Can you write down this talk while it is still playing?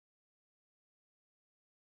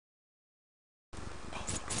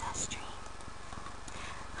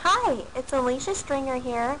Hi, it's Alecia Stringer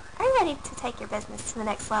here. Are you ready to take your business to the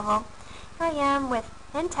next level? Here I am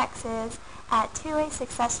in Texas at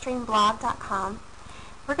 2asuccessstreamblog.com.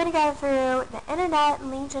 We're going to go through the Internet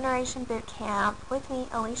Lead Generation Bootcamp with me,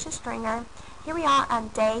 Alecia Stringer. Here we are on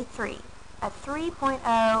day 3, a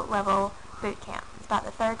 3.0 level bootcamp. It's about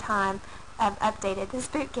the third time I've updated this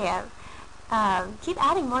bootcamp. Keep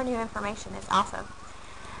adding more new information. It's awesome.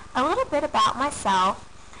 A little bit about myself.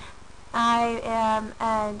 I am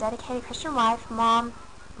a dedicated Christian wife, mom,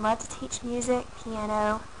 love to teach music,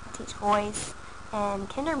 piano, I teach voice, and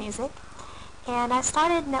kinder music. And I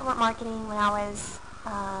started network marketing when I was,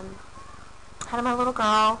 had my little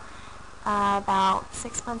girl, about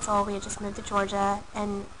 6 months old. We had just moved to Georgia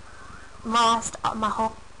and lost my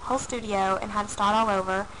whole studio and had to start all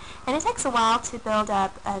over. And it takes a while to build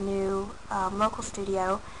up a new local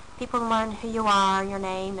studio. People learn who you are, your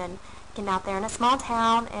name, and getting out there in a small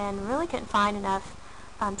town, and really couldn't find enough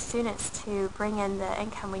students to bring in the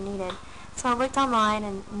income we needed. So I looked online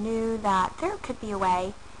and knew that there could be a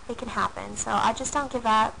way it can happen. So I just don't give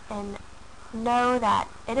up and know that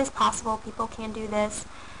it is possible. People can do this,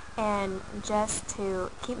 and just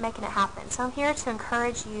to keep making it happen. So I'm here to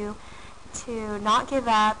encourage you to not give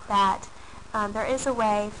up, that there is a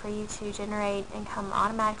way for you to generate income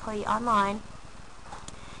automatically online.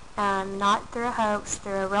 Not through a hoax,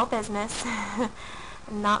 through a real business,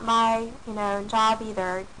 not by job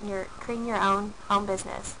either. You're creating your own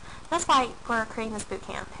business. That's why we're creating this boot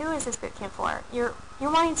camp. Who is this boot camp for? You're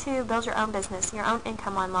wanting to build your own business, your own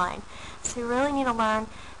income online. So you really need to learn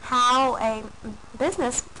how a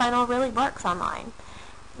business funnel really works online.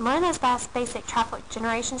 Learn those basic traffic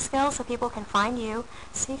generation skills so people can find you,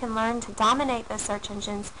 so you can learn to dominate those search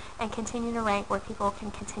engines and continue to rank where people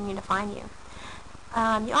can continue to find you.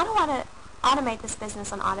 You ought to want to automate this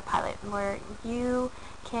business on autopilot, where you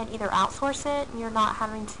can either outsource it, and you're not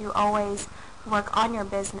having to always work in your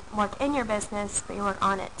business, but you work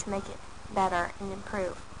on it to make it better and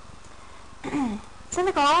improve. So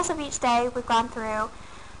the goals of each day we've gone through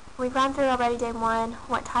already. Day 1,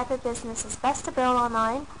 what type of business is best to build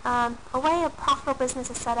online, a way a profitable business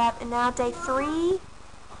is set up, and now day 3.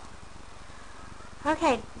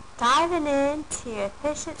 Okay, diving into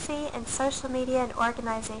efficiency and social media and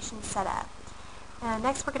organization setup.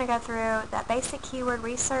 Next we're going to go through that basic keyword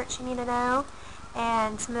research you need to know,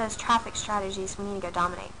 and some of those traffic strategies we need to go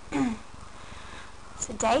dominate.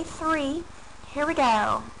 So day 3, here we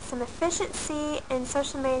go. Some efficiency in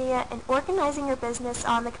social media and organizing your business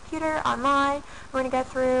on the computer, online. We're going to go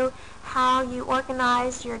through how you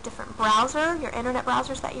organize your different your internet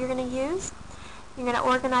browsers that you're going to use. You're going to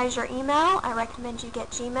organize your email. I recommend you get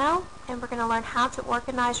Gmail, and we're going to learn how to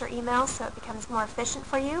organize your email so it becomes more efficient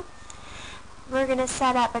for you. We're going to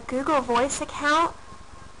set up a Google Voice account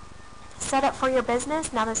set up for your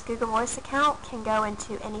business. Now this Google Voice account can go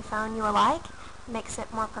into any phone you would like. Makes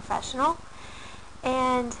it more professional.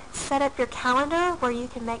 And set up your calendar where you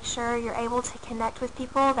can make sure you're able to connect with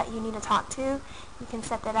people that you need to talk to. You can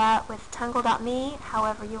set that up with Tungle.me,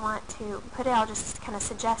 however you want to put it. I'll just kind of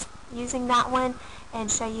suggest using that one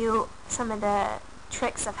and show you some of the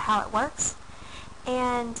tricks of how it works.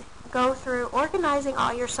 And go through organizing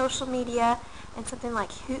all your social media in something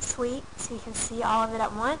like Hootsuite so you can see all of it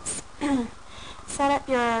at once. Set up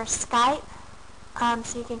your Skype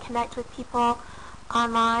so you can connect with people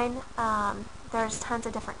online. There's tons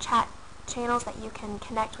of different chat channels that you can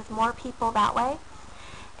connect with more people that way.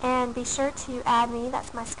 And be sure to add me.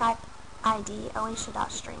 That's my Skype ID,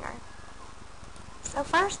 Alecia.Stringer. So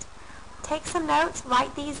first, take some notes.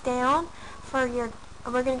 Write these down for your.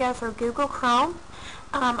 We're going to go through Google Chrome.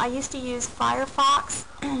 I used to use Firefox.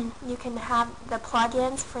 You can have the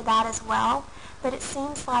plugins for that as well. But it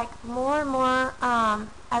seems like more and more,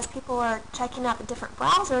 as people are checking out the different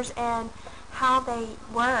browsers and how they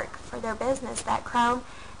work for their business, that Chrome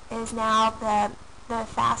is now the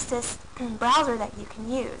fastest browser that you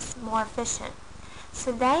can use, more efficient.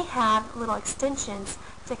 So they have little extensions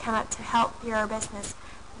to come up to help your business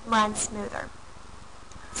run smoother.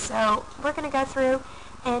 So we're going to go through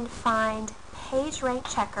and find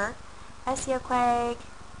PageRank Checker, SEO Quake,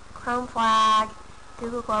 Chrome Flag,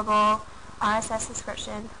 Google Global, RSS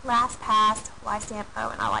subscription, LastPass, YStamp,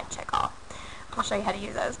 and I like Checkall. I'll show you how to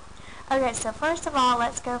use those. Okay, so first of all,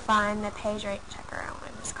 let's go find the PageRank Checker. I'm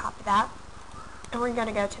going to just copy that. And we're going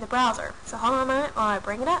to go to the browser. So hold on a moment while I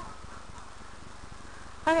bring it up.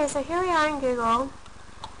 Okay, so here we are in Google.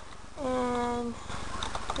 And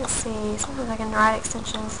let's see, sometimes I can write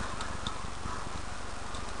extensions.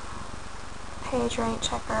 PageRank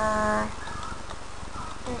Checker,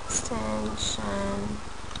 extension.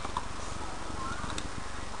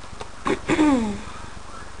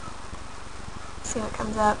 See what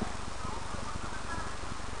comes up.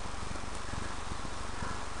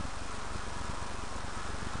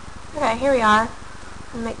 Okay, here we are.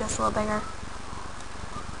 Let me make this a little bigger.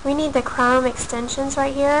 We need the Chrome extensions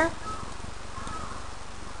right here.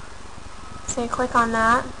 So you click on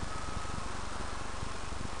that.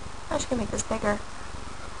 I'm just going to make this bigger.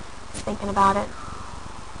 Just thinking about it.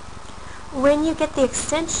 When you get the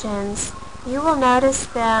extensions, you will notice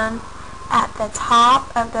them at the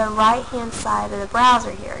top of the right-hand side of the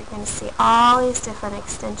browser here. You're going to see all these different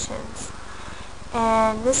extensions.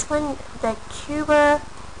 And this one, the Cuber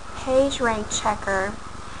Page Rank Checker,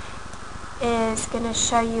 is going to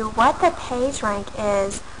show you what the page rank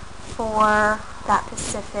is for that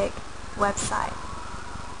specific website.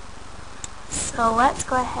 So let's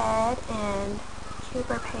go ahead and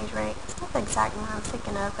Cuber Page Rank. It's not the exact one I was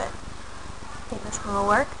thinking of, but I think this one will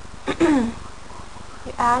work.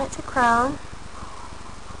 You add it to Chrome,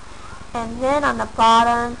 and then on the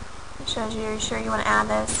bottom it shows you, are you sure you want to add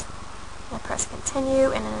this? And press continue,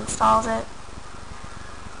 and it installs it.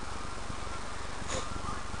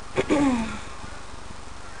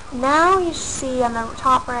 Now you see on the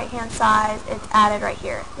top right hand side it's added right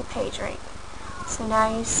here, the page rank. So now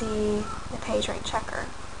you see the page rank checker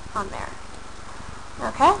on there.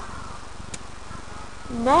 Okay?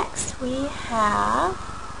 Next we have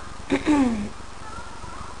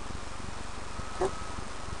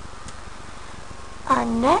our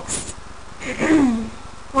next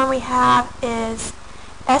one we have is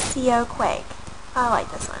SEO Quake. I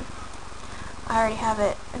like this one. I already have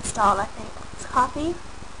it installed, I think. Let's copy.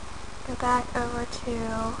 Go back over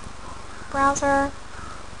to browser.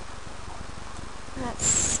 Let's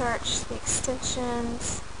search the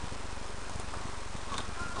extensions.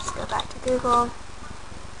 Just go back to Google.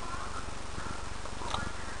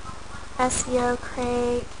 SEO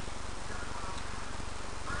Quake.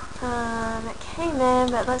 It came in,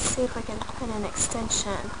 but let's see if we can put in an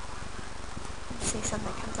extension and see if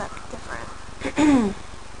something comes up different.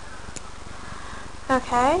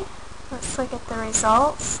 Okay, let's look at the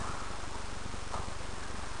results.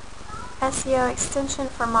 SEO extension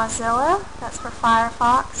for Mozilla, that's for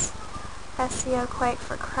Firefox. SEO Quake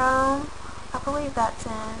for Chrome, I believe that's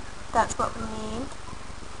what we need.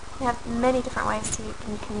 We have many different ways you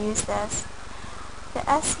can use this. The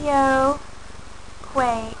SEO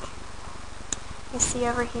Quake, you see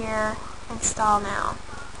over here, install now.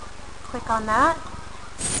 Click on that.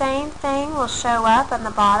 Same thing will show up on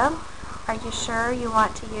the bottom. Are you sure you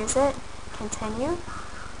want to use it? Continue.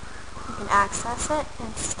 You can access it,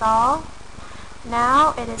 install.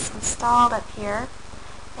 Now it is installed up here,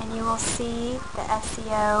 and you will see the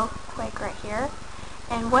SEO Quake right here.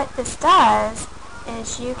 And what this does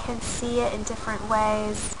is you can see it in different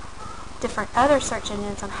ways, different other search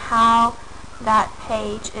engines on how that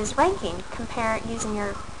page is ranking. Compare it using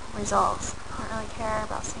your results. I don't really care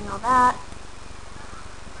about seeing all that.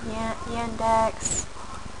 Yandex.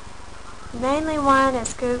 Mainly one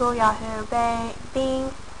is Google, Yahoo,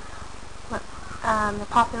 Bing, the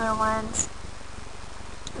popular ones.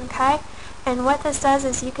 Okay, and what this does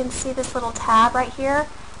is you can see this little tab right here.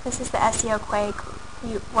 This is the SEO Quake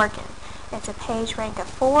working. It's a page rank of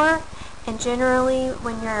 4, and generally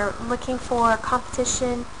when you're looking for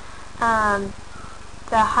competition, the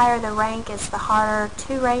higher the rank is the harder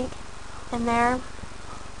to rank in there.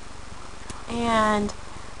 And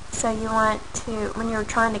so you want to, when you're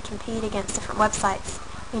trying to compete against different websites,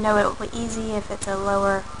 you know it will be easy if it's a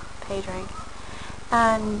lower page rank.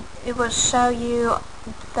 And it will show you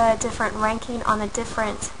the different ranking on the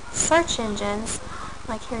different search engines.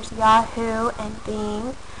 Like here's Yahoo and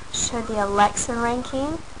Bing. Show the Alexa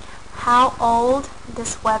ranking, how old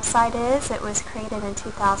this website is. It was created in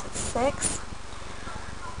 2006.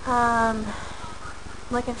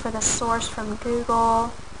 Looking for the source from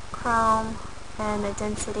Google, Chrome, and the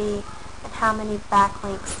density, and how many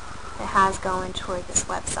backlinks it has going toward this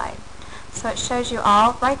website. So it shows you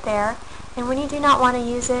all right there. And when you do not want to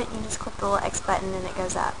use it, you just click the little X button and it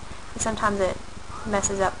goes up. And sometimes it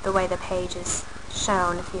messes up the way the page is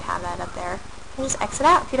shown if you have that up there. You just exit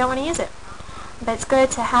out if you don't want to use it. But it's good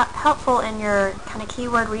to helpful in your kind of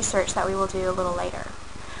keyword research that we will do a little later.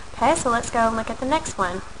 Okay, so let's go and look at the next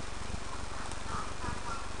one.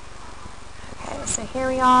 Okay, so here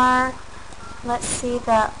we are. Let's see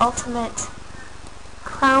the ultimate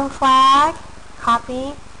Chrome flag.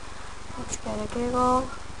 Copy. Let's go to Google.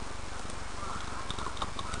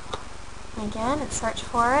 Again, and search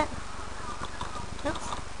for it. Oops.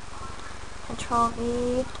 Control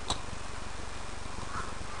V.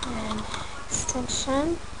 And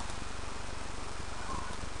extension.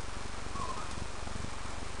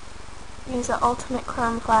 Use the Ultimate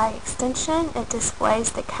Chrome Flag extension. It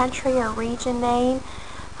displays the country or region name,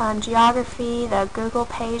 geography, the Google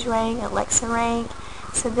page rank, Alexa rank.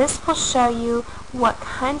 So this will show you what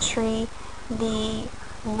country the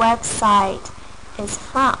website is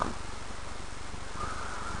from.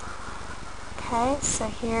 Okay, so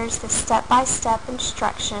here's the step-by-step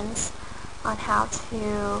instructions on how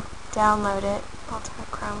to download it,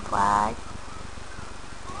 Ultimate Chrome Flag.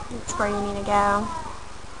 That's where you need to go.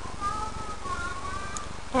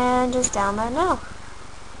 And just download now.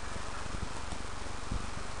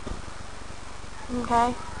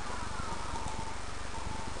 Okay.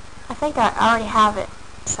 I think I already have it,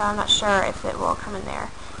 so I'm not sure if it will come in there.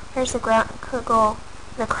 Here's the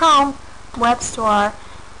Chrome Web Store,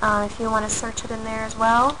 if you want to search it in there as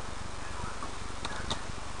well,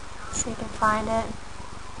 so you can find it.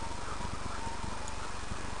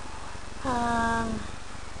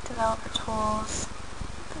 Developer tools.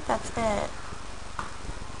 I think that's it.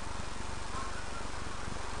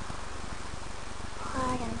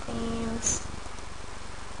 Flag and themes.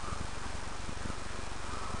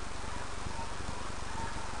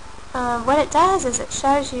 What it does is it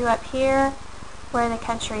shows you up here where the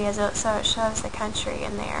country is, so it shows the country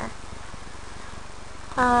in there.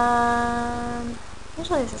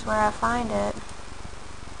 Usually this is where I find it.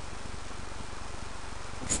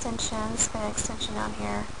 Extensions, got an extension down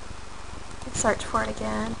here. Let's search for it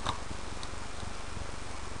again.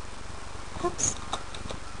 Oops.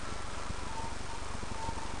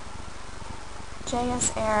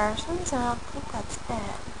 JS error. For some reason I don't think that's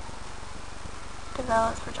it.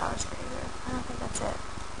 Developed for JavaScript. I don't think that's it.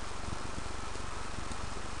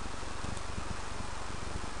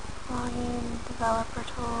 Login, developer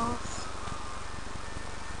tools.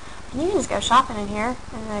 And you can just go shopping in here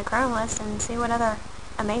in the Chrome list and see what other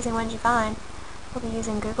amazing ones you find. We'll be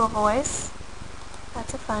using Google Voice.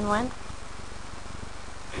 That's a fun one.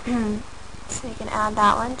 So you can add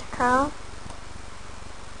that one to Chrome.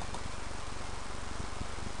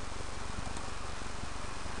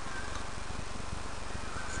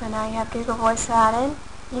 So now you have Google Voice added.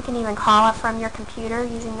 You can even call it from your computer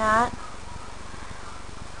using that.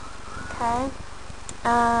 Okay.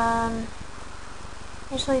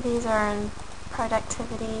 Usually these are in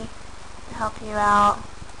productivity to help you out.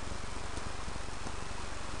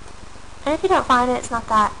 And if you don't find it, it's not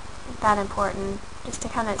that important. Just to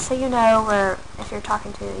kind of, so you know where, if you're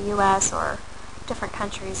talking to the U.S. or different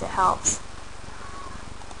countries, it helps.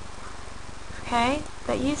 Okay,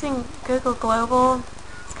 but using Google Global,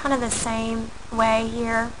 it's kind of the same way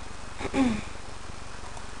here. See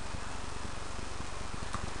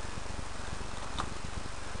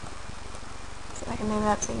if I can move it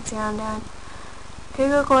up so you can see what I'm doing.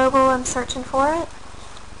 Google Global, I'm searching for it.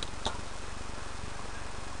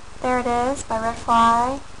 There it is, by Red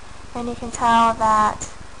Fly. And you can tell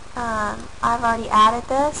that I've already added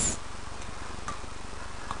this.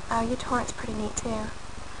 Oh, uTorrent's pretty neat too.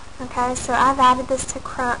 Okay, so I've added this to the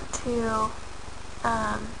Chrome,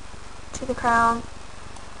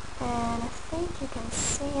 and I think you can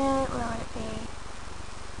see it. Where would it be?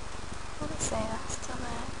 What did it say? That's still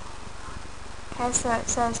it. Okay, so it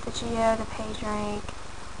says the geo, the page rank,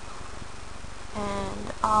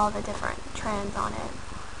 and all the different trends on it.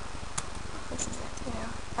 This is it too.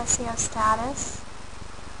 SEO status.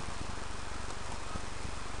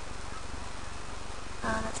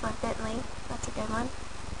 That's my bit.ly. That's a good one.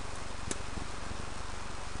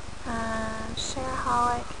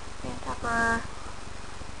 Shareaholic, Bandupper.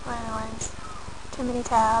 What other ones? Too many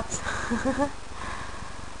tabs.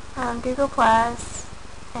 Google Plus,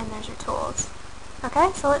 and there's your tools.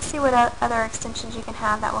 Okay, so let's see what other extensions you can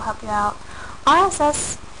have that will help you out.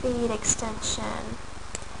 RSS feed extension.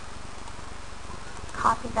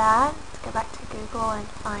 Copy that. Let's go back to Google and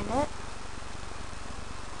find it.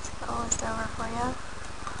 Let's get the list over for you.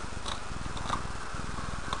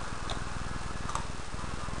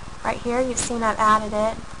 Right here, you've seen I've added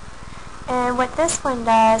it. And what this one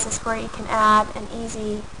does is where you can add an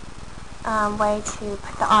easy way to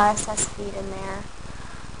put the RSS feed in there.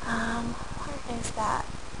 Where is that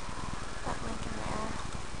link in there?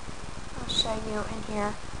 I'll show you in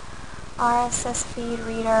here. RSS feed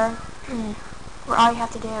reader, where all you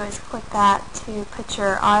have to do is click that to put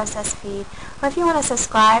your RSS feed. Or if you want to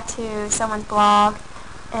subscribe to someone's blog,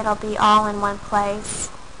 it'll be all in one place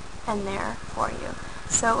in there for you.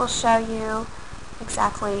 So it will show you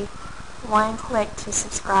exactly one click to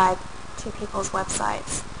subscribe to people's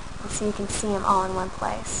websites. And so you can see them all in one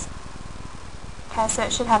place. Okay, so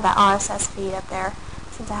it should have that RSS feed up there.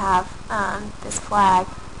 Since I have this flag,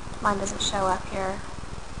 mine doesn't show up here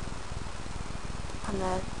on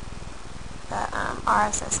the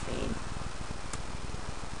RSS feed.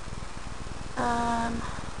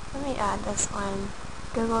 Let me add this one.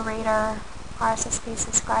 Google Reader, RSS feed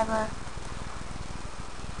subscriber.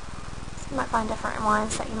 So you might find different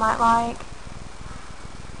ones that you might like.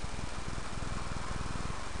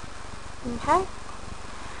 Okay.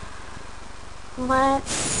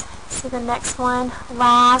 Let's see the next one.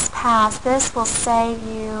 LastPass. This will save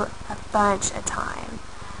you a bunch of time.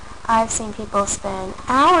 I've seen people spend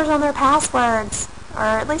hours on their passwords, or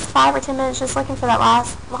at least 5 or 10 minutes just looking for that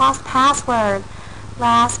lost password.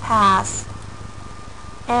 LastPass.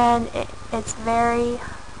 And it's very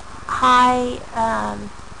high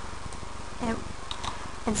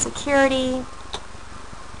in security,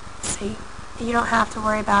 so you don't have to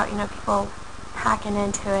worry about, people hacking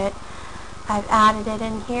into it. I've added it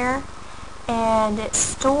in here, and it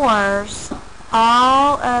stores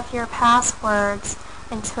all of your passwords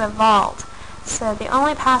into a vault. So the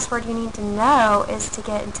only password you need to know is to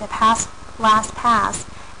get into LastPass,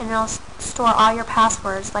 and it'll store all your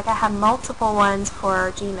passwords. Like I have multiple ones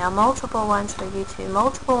for Gmail, multiple ones for YouTube,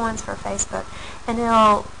 multiple ones for Facebook, and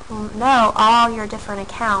it'll know all your different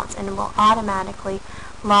accounts and it will automatically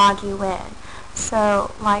log you in.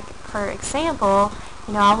 So like for example,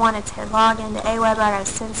 I wanted to log into Aweber, I gotta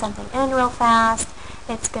send something in real fast.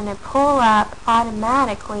 It's gonna pull up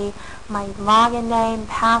automatically my login name,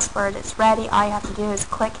 password. It's ready. All you have to do is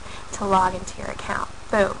click to log into your account.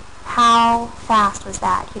 Boom. How fast was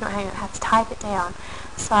that? You don't even have to type it down.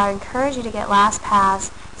 So I encourage you to get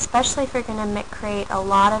LastPass, especially if you're going to create a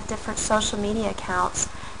lot of different social media accounts,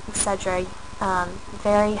 etc.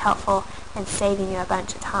 Very helpful in saving you a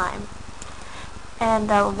bunch of time. And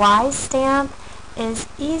the Y stamp is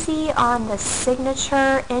easy on the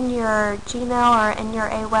signature in your Gmail or in your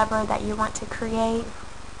Aweber that you want to create.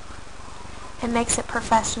 It makes it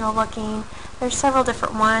professional looking. There's several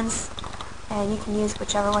different ones, and you can use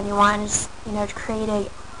whichever one you want. Just to create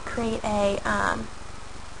a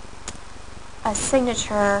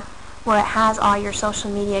signature where it has all your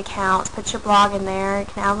social media accounts. Put your blog in there. You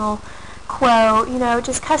can add a little quote.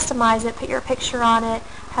 Just customize it. Put your picture on it,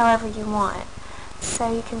 however you want.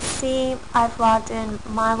 So you can see I've logged in.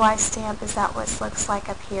 My Y stamp is that what it looks like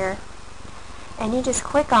up here. And you just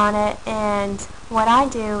click on it, and what I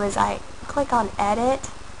do is I click on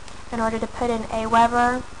Edit in order to put in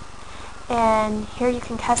Aweber. And here you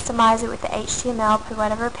can customize it with the HTML, put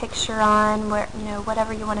whatever picture on,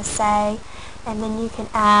 whatever you want to say, and then you can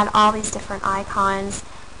add all these different icons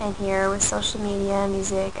in here with social media,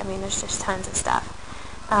 music. There's just tons of stuff.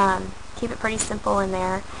 Keep it pretty simple in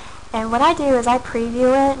there. And what I do is I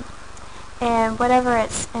preview it, and whatever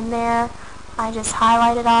it's in there, I just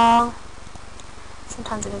highlight it all.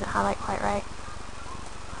 Sometimes it doesn't highlight quite right.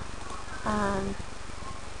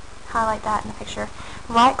 Highlight that in the picture.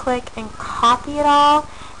 Right click and copy it all,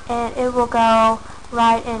 and it will go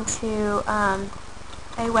right into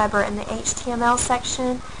Aweber in the HTML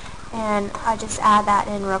section, and I just add that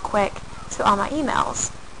in real quick to all my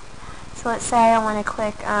emails. So let's say I want to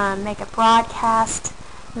click make a broadcast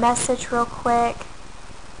message real quick,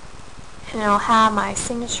 and it'll have my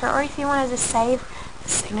signature, or if you want to just save the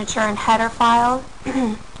signature and header file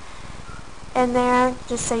in there,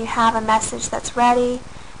 just so you have a message that's ready.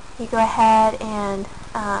 You go ahead and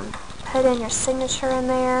put in your signature in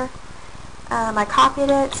there. I copied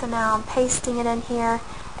it, so now I'm pasting it in here,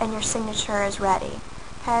 and your signature is ready.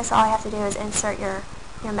 Okay, so all I have to do is insert your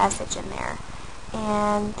message in there.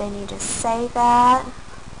 And then you just save that.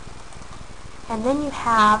 And then you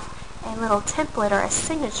have a little template or a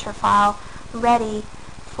signature file ready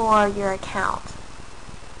for your account.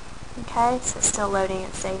 Okay, so it's still loading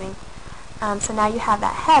and saving. So now you have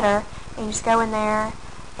that header, and you just go in there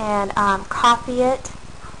and copy it,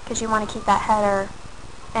 because you want to keep that header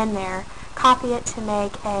in there. Copy it to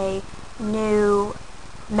make a new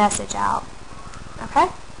message out. Okay?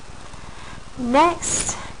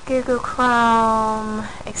 Next Google Chrome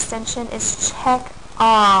extension is Check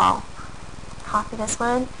All. Copy this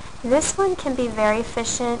one. This one can be very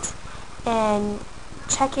efficient in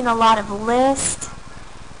checking a lot of lists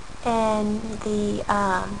in the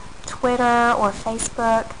Twitter or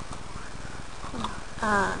Facebook.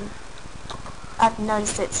 I've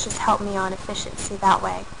noticed it's just helped me on efficiency that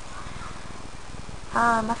way.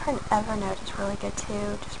 I've heard Evernote is really good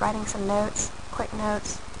too, just writing some notes, quick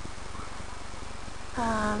notes.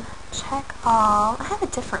 Check All. I have a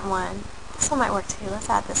different one. This one might work too. Let's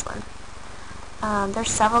add this one. There's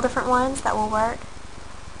several different ones that will work.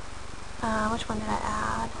 Which one did I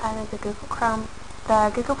add? I added the Google Chrome, the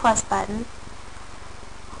Google Plus button.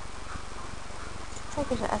 Looks like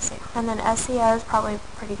there's an SEO. And then SEO is probably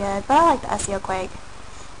pretty good, but I like the SEO Quake.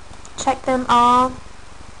 Check them all.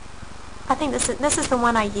 I think this is the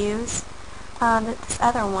one I use This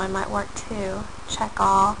other one might work too. Check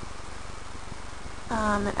all.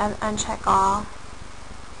 And uncheck all.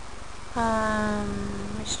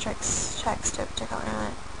 Restricts checks to a particular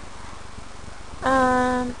limit.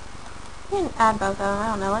 You can add both of them. I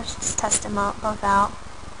don't know. Let's just test them out, both out.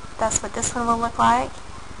 That's what this one will look like.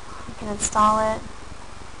 You can install it.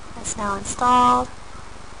 It's now installed.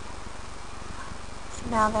 So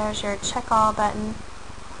now there's your check all button.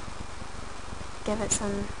 Give it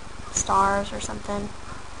some stars or something.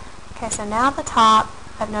 Okay, so now at the top,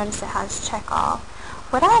 I've noticed it has check all.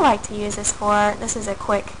 What I like to use this for, this is a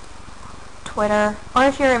quick Twitter, or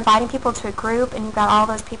if you're inviting people to a group and you've got all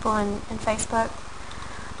those people in Facebook,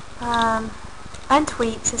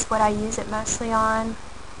 untweets is what I use it mostly on.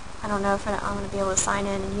 I don't know if I'm going to be able to sign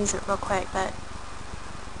in and use it real quick, but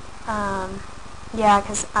yeah,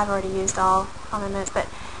 because I've already used all my minutes, but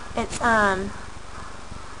it's I'm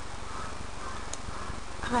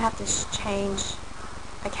going to have to change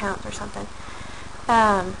accounts or something,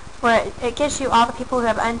 where it gives you all the people who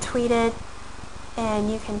have untweeted,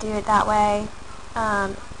 and you can do it that way.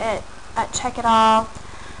 Check it all.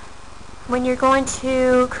 When you're going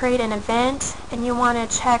to create an event and you want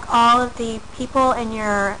to check all of the people in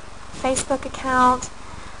your Facebook account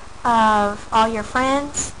of all your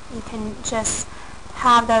friends, you can just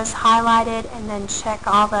have those highlighted and then check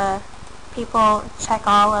all the people, check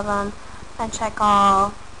all of them, and check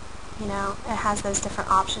all, you know, it has those different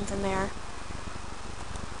options in there.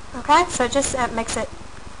 Okay, so it just makes it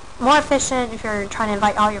more efficient if you're trying to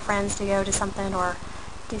invite all your friends to go to something or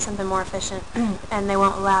do something more efficient, and they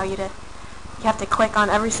won't allow you to. You have to click on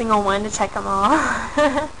every single one to check them all.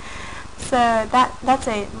 So that's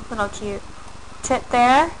a little cute tip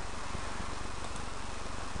there.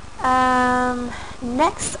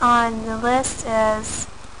 Next on the list is,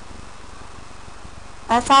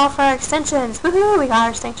 that's all for our extensions. Woohoo! We got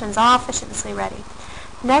our extensions all efficiently ready.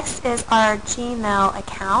 Next is our Gmail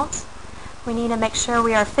account. We need to make sure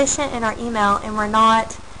we are efficient in our email and we're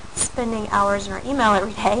not spending hours in our email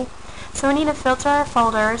every day. So we need to filter our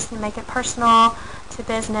folders and make it personal to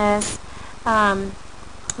business. We're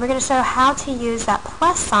going to show how to use that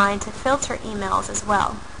plus sign to filter emails as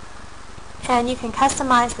well. And you can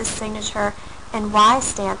customize this signature and Y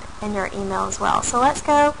stamp in your email as well. So let's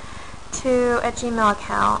go to a Gmail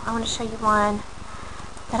account. I want to show you one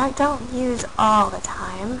that I don't use all the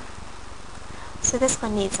time. So this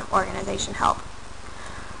one needs some organization help.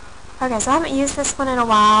 Okay, so I haven't used this one in a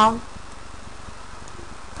while.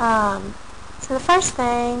 So the first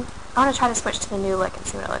thing, I want to try to switch to the new look and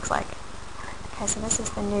see what it looks like. Okay, so this is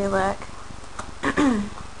the new look.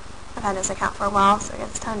 I've had this account for a while, so I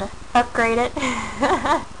guess it's time to upgrade it.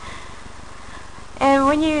 And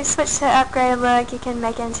when you switch to upgrade look, you can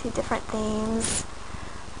make it into different themes.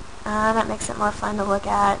 That makes it more fun to look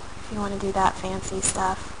at if you want to do that fancy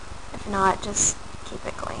stuff. If not, just keep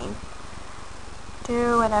it clean.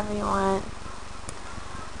 Do whatever you want.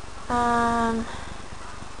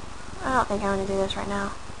 I don't think I want to do this right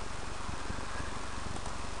now.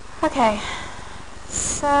 Okay,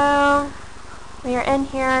 so we are in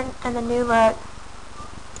here in the new look,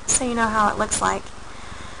 so you know how it looks like.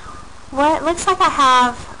 What looks like I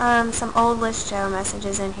have some old List Joe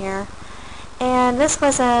messages in here, and this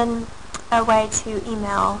was a way to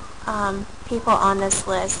email people on this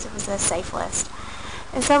list. It was a safe list.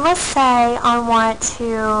 And so let's say I want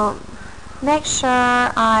to make sure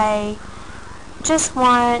I just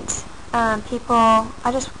want people,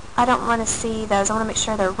 I don't want to see those. I want to make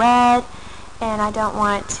sure they're red, and I don't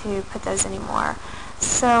want to put those anymore.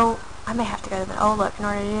 So I may have to go to the old look in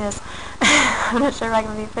order to do this. I'm not sure if I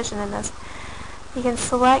can be efficient in this. You can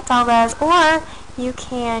select all those, or you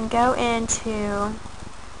can go into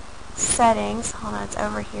settings. Hold on, it's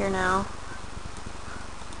over here now.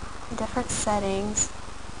 Different settings.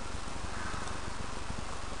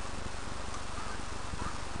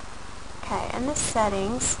 Okay, in the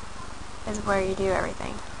settings is where you do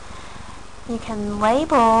everything. You can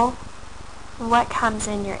label what comes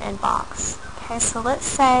in your inbox. Okay, so let's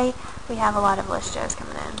say we have a lot of List Joes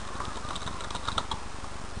coming in.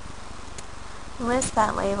 List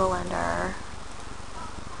that label under,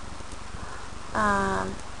 I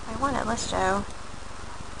want it List Joe.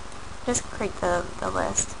 Just create the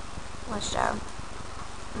list, List Joe.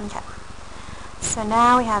 Okay, so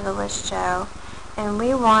now we have the List Joe, and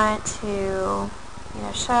we want to, you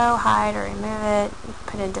know, show, hide, or remove it. You can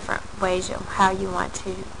put in different ways how you want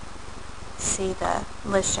to see the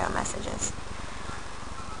List Joe messages.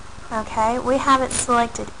 Okay, we haven't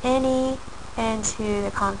selected any into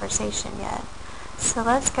the conversation yet. So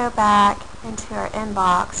let's go back into our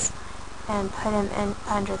inbox and put them in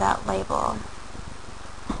under that label.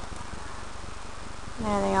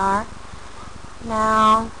 There they are.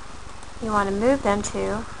 Now you want to move them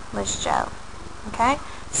to List Joe. Okay?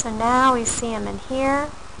 So now we see them in here.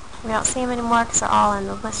 We don't see them anymore because they're all in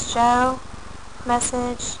the List Joe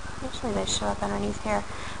message. Usually they show up underneath here.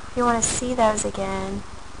 If you want to see those again,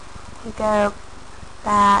 you go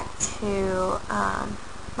back to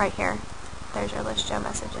right here. There's your List Joe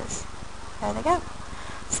messages. There they go.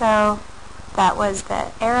 So that was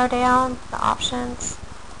the arrow down, the options,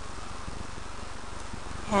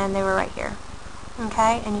 and they were right here.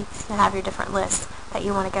 Okay, and you can have your different lists that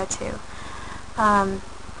you want to go to.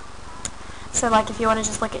 So like if you want to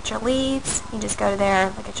just look at your leads, you just go to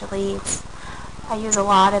there, look at your leads. I use a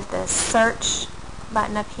lot of the search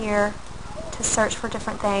button up here to search for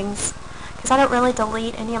different things because I don't really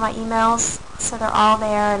delete any of my emails, so they're all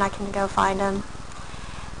there and I can go find them.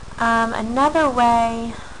 Another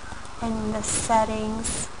way in the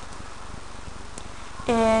settings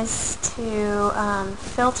is to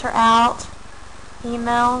filter out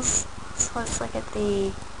emails. So let's look at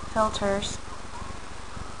the filters.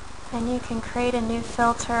 And you can create a new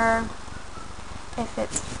filter if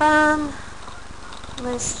it's from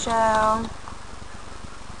List Joe.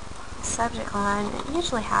 The subject line, it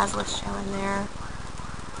usually has List Joe in there.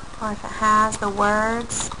 Or if it has the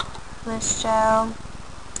words List Joe.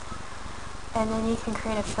 And then you can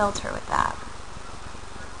create a filter with that.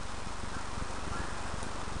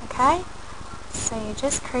 Okay? So you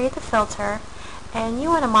just create the filter, and you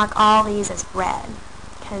want to mark all these as red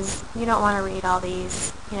because you don't want to read all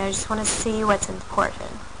these. You just want to see what's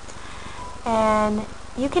important. And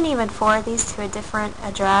you can even forward these to a different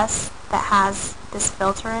address that has this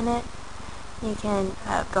filter in it. You can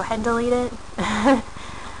go ahead and delete it.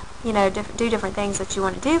 Do different things that you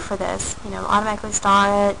want to do for this. Automatically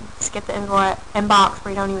star it, skip the inbox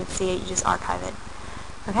where you don't even see it, you just archive it.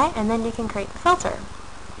 Okay, and then you can create the filter.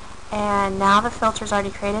 And now the filter's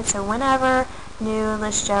already created, so whenever new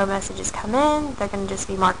List Joe messages come in, they're going to just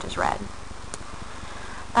be marked as red.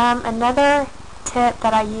 Another tip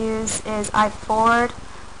that I use is I forward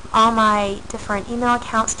all my different email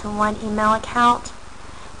accounts to one email account.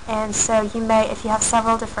 And so you may, if you have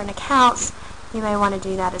several different accounts, you may want to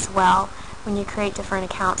do that as well when you create different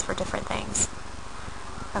accounts for different things.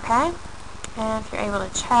 Okay? And if you're able to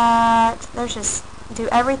chat, there's just do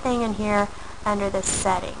everything in here under the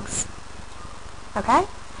settings. Okay?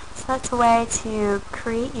 So that's a way to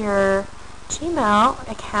create your Gmail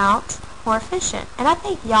account more efficient. And I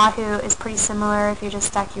think Yahoo is pretty similar. If you're just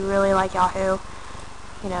stuck, you really like Yahoo,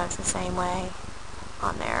 it's the same way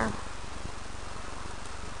on there.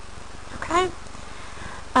 Okay?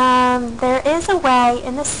 There is a way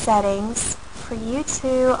in the settings for you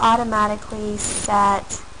to automatically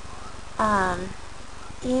set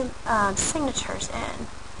signatures in.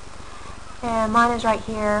 And mine is right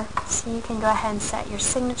here, so you can go ahead and set your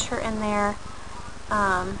signature in there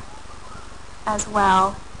as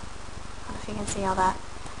well. I don't know if you can see all that.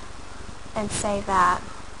 And save that.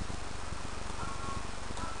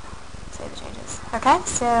 Save the changes. Okay,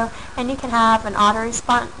 so, and you can have an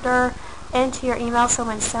autoresponder into your email, so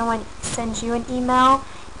when someone sends you an email,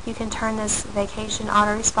 you can turn this vacation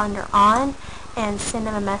autoresponder on and send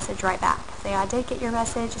them a message right back. Say, I did get your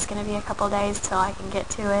message, it's going to be a couple days till I can get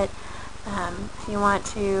to it. If you want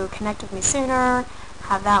to connect with me sooner,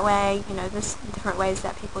 have that way. There's different ways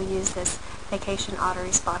that people use this vacation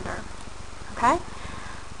autoresponder. Okay?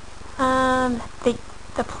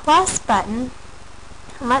 The plus button,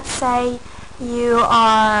 let's say you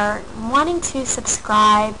are wanting to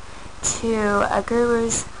subscribe to a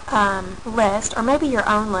guru's list, or maybe your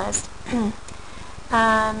own list.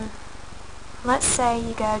 Let's say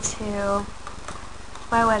you go to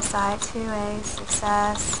my website,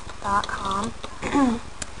 2asuccess.com,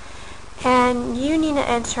 and you need to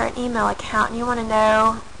enter an email account, and you want to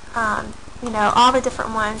know, all the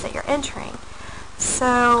different ones that you're entering.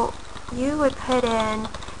 So you would put in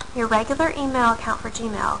your regular email account for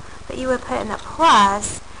Gmail, but you would put in the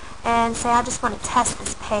plus and say, I just want to test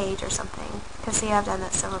this page or something. Because see, I've done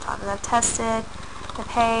that several times. I've tested the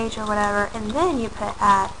page or whatever, and then you put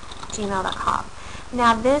at gmail.com.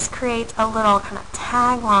 Now this creates a little kind of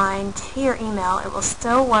tagline to your email. It will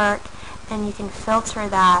still work, and you can filter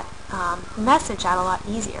that message out a lot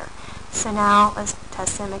easier. So now let's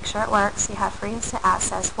test it and make sure it works. You have free instant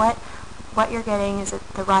access. What you're getting is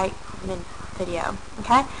the right video.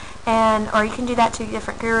 Okay? Or you can do that to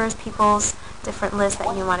different gurus, people's different lists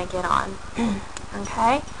that you want to get on.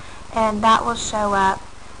 Okay? And that will show up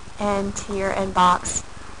into your inbox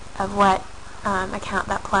of what account,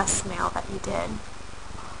 that plus mail that you did.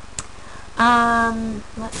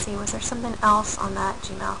 Let's see, was there something else on that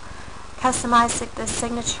Gmail? Customize the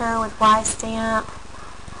signature with Y stamp.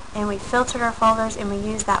 and we filtered our folders, and we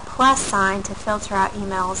use that plus sign to filter out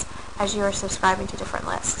emails as you are subscribing to different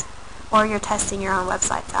lists, or you're testing your own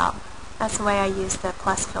websites out. That's the way I use the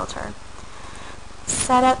plus filter.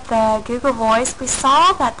 Set up the Google Voice. We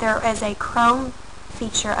saw that there is a Chrome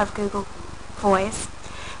feature of Google Voice,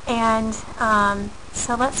 and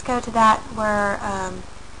so let's go to that where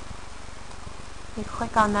you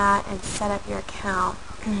click on that and set up your account.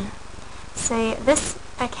 See, this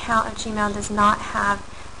account of Gmail does not have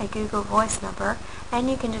a Google Voice number, and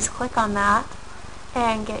you can just click on that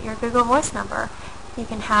and get your Google Voice number. You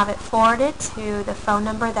can have it forwarded to the phone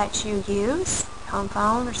number that you use, home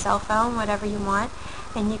phone or cell phone, whatever you want,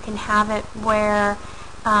 and you can have it where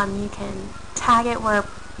you can tag it where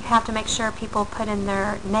you have to make sure people put in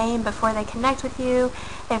their name before they connect with you.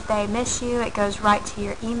 If they miss you, it goes right to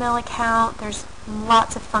your email account. There's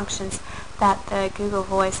lots of functions that the Google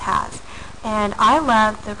Voice has. And I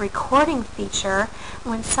love the recording feature.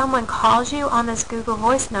 When someone calls you on this Google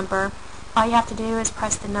Voice number, all you have to do is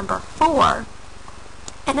press the number 4,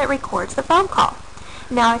 and it records the phone call.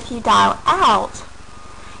 Now, if you dial out,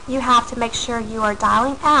 you have to make sure you are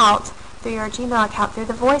dialing out through your Gmail account through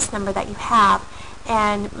the voice number that you have,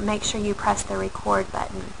 and make sure you press the record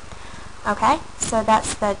button. Okay, so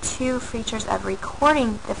that's the 2 features of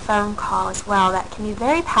recording the phone call as well. That can be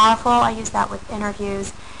very powerful. I use that with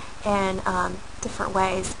interviews and different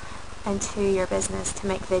ways into your business to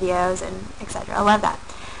make videos and etc. I love that.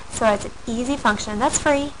 So it's an easy function that's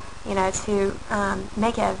free, you know, to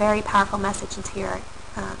make a very powerful message into your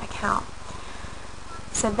account.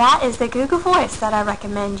 So that is the Google Voice that I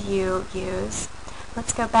recommend you use.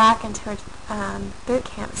 Let's go back into boot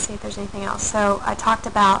camp and see if there's anything else. So I talked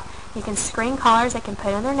about you can screen callers, they can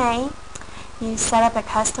put in their name. You set up a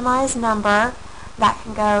customized number that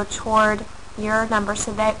can go toward your number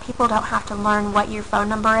so that people don't have to learn what your phone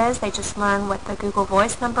number is. They just learn what the Google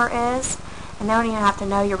Voice number is, and they don't even have to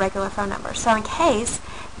know your regular phone number. So in case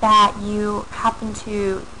that you happen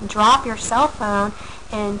to drop your cell phone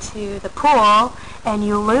into the pool and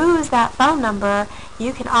you lose that phone number,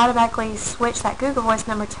 you can automatically switch that Google Voice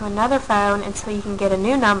number to another phone until you can get a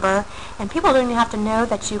new number, and people don't even have to know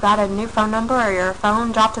that you got a new phone number or your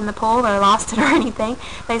phone dropped in the pool or lost it or anything.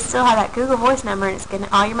 They still have that Google Voice number, and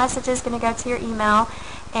it's all your messages going to go to your email.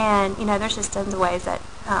 And you know, there's just tons of ways that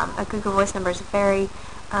a Google Voice number is very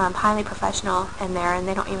highly professional in there, and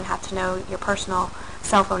they don't even have to know your personal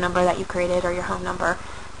cell phone number that you created or your home number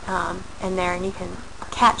in there, and you can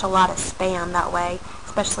catch a lot of spam that way,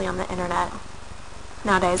 especially on the internet.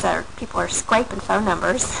 Nowadays, people are scraping phone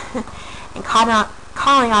numbers and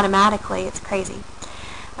calling automatically. It's crazy.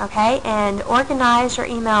 Okay, and organize your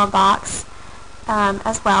email box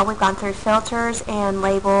as well. We've gone through filters and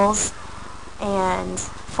labels and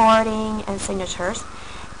forwarding and signatures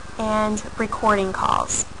and recording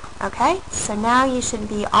calls. Okay, so now you should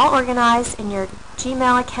be all organized in your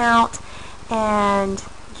Gmail account and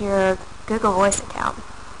your Google Voice account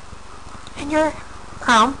and your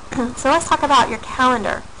Chrome. So let's talk about your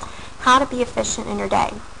calendar, how to be efficient in your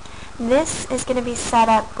day. This is going to be set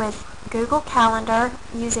up with Google Calendar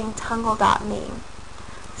using Tungle.me.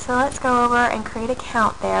 So let's go over and create an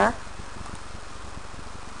account there.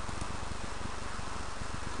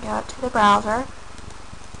 Go up to the browser.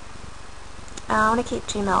 I want to keep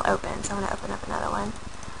Gmail open, so I'm going to open up another one.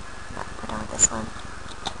 No, we're done with this one.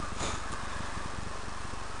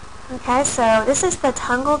 Okay, so this is the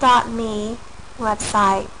Tungle.me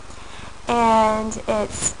website, and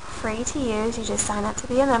it's free to use. You just sign up to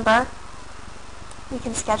be a member. You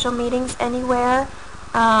can schedule meetings anywhere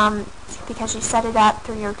because you set it up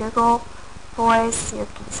through your Google Voice. You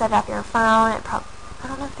can set it up your phone. I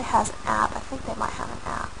don't know if it has an app. I think they might have an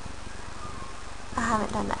app. I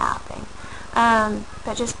haven't done the app thing.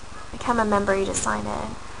 But just become a member. You just sign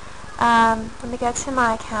in. Let me go to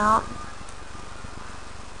my account.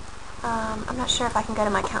 I'm not sure if I can go to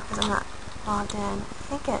my account because I'm not logged in. I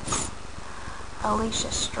think it's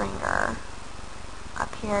Alecia Stringer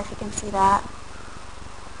up here, if you can see that.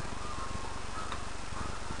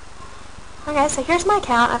 Okay, so here's my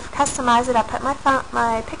account. I've customized it. I put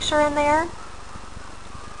my picture in there.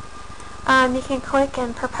 You can click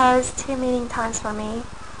and propose 2 meeting times for me.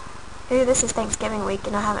 Ooh, this is Thanksgiving week,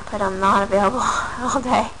 and I haven't put on not available all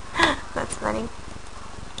day. That's funny.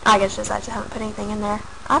 I guess I just haven't put anything in there.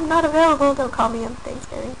 I'm not available. Don't call me on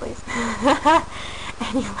Thanksgiving, please.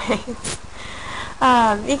 Anyways,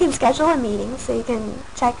 you can schedule a meeting, so you can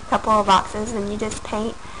check a couple of boxes, and you just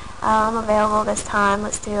paint, I'm available this time.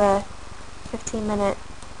 Let's do a 15-minute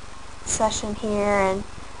session here, and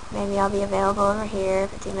maybe I'll be available over here,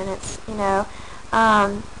 15 minutes, you know.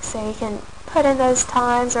 So you can put in those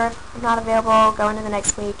times, or if you're not available, go into the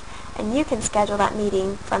next week, and you can schedule that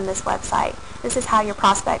meeting from this website. This is how your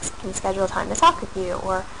prospects can schedule time to talk with you,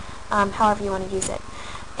 or however you want to use it.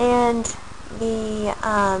 And the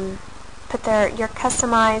put your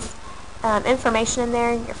customized information in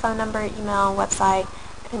there, your phone number, email, website,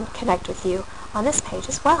 and connect with you on this page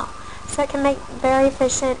as well. So it can make very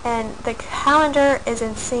efficient, and the calendar is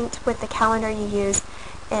in sync with the calendar you use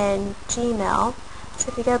in Gmail. So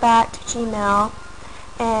if you go back to Gmail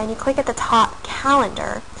and you click at the top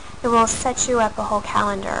calendar, it will set you up a whole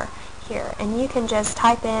calendar here. And you can just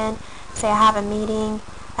type in, say I have a meeting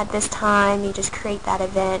at this time, you just create that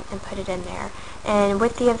event and put it in there. And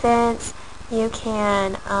with the events, you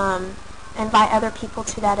can invite other people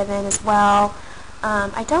to that event as well.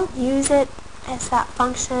 I don't use it as that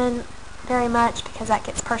function very much because that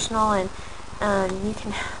gets personal, and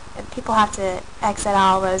people have to exit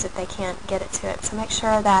all those if they can't get it to it. So make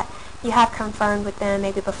sure that you have confirmed with them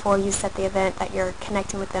maybe before you set the event that you're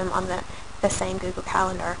connecting with them on the same Google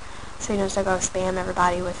Calendar, so you don't just go spam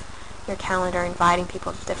everybody with your calendar inviting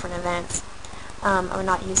people to different events, or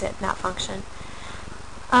not use it in that function.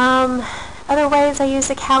 Other ways I use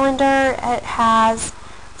the calendar, it has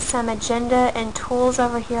some agenda and tools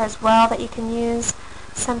over here as well that you can use.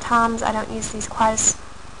 Sometimes I don't use these quite as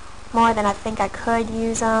more than I think I could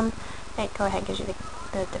use them. Go ahead and gives you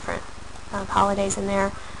the different holidays in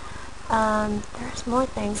there. There's more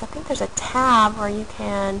things. I think there's a tab where you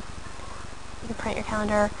can print your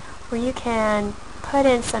calendar, where you can put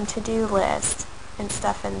in some to-do list and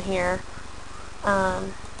stuff in here,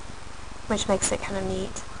 which makes it kind of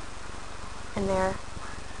neat in there.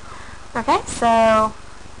 Okay, so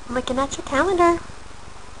looking at your calendar,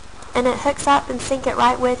 and it hooks up and sync it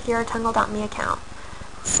right with your Tungle.me account.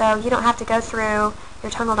 So you don't have to go through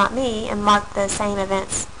your Tungle.me and mark the same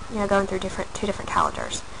events, going through two different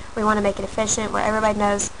calendars. We want to make it efficient where everybody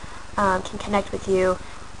knows, can connect with you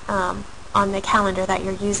on the calendar that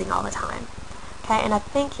you're using all the time. Okay, and I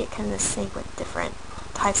think it can sync with different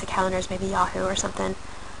types of calendars, maybe Yahoo or something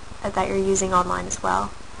that you're using online as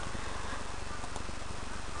well.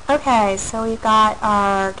 Okay, so we've got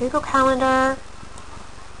our Google Calendar.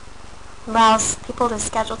 Allows people to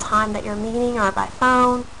schedule time that you're meeting or by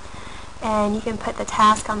phone, and you can put the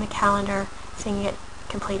task on the calendar so you can get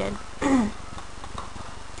completed.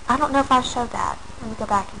 I don't know if I showed that. Let me go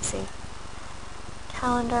back and see.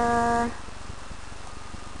 Calendar.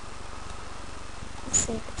 Let's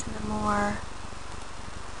see if it's in the more.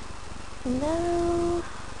 No.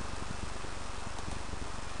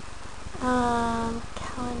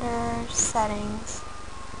 Calendar settings.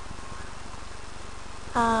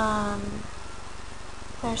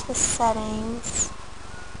 There's the settings.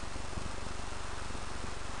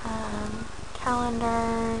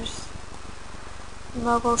 Calendars.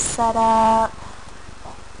 Mobile setup.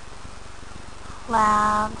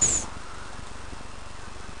 Labs.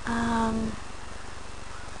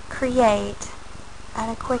 Create. Add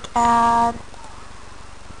a quick ad.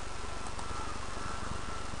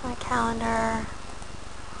 My calendar.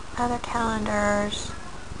 Other calendars.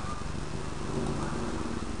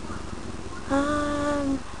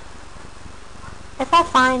 If I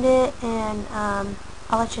find it, and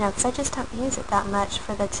I'll let you know, because I just don't use it that much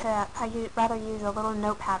for the tip. I'd rather use a little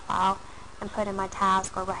notepad file and put in my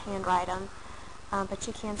task or handwrite them. But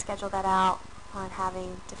you can schedule that out on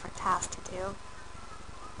having different tasks to do.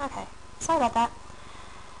 Okay, sorry about that.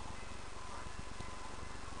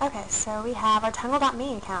 Okay, so we have our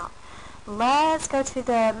Tungle.me account. Let's go to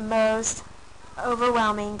the most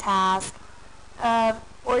overwhelming task of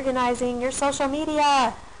organizing your social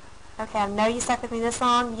media. Okay, I know you stuck with me this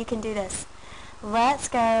long. You can do this. Let's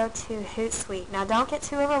go to Hootsuite. Now, don't get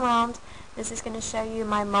too overwhelmed. This is going to show you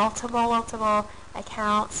my multiple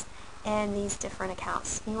accounts and these different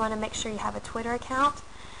accounts. You want to make sure you have a Twitter account.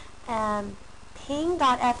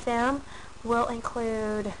 Ping.fm will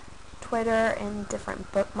include Twitter and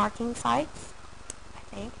different bookmarking sites, I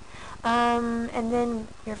think. And then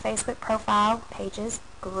your Facebook profile, pages,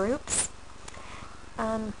 groups.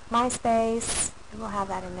 MySpace, we'll have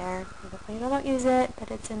that in there. You don't use it, but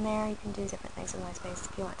it's in there. You can do different things with MySpace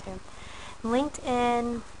if you want to.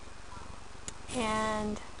 LinkedIn,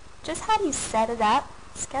 and just how you set it up,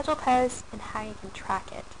 schedule posts, and how you can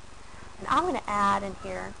track it. And I'm going to add in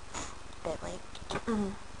here, bit.ly,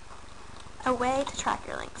 a way to track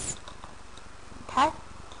your links. Okay?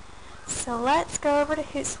 So let's go over to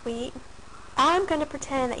Hootsuite. I'm going to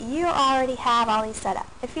pretend that you already have all these set up.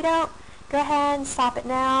 If you don't, go ahead and stop it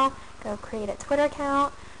now. Go create a Twitter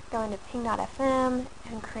account. Go into ping.fm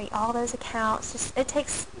and create all those accounts. It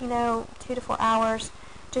takes, 2 to 4 hours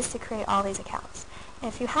just to create all these accounts.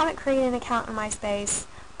 if you haven't created an account in MySpace,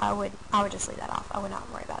 I would just leave that off. I would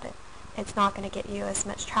not worry about it. It's not going to get you as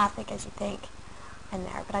much traffic as you think in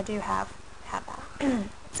there, but I do have that.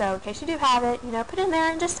 So in case you do have it, put it in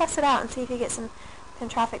there and just test it out and see if you get some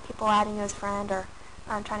traffic, people adding you as a friend or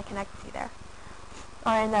trying to connect with you there.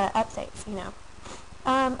 Or in the updates,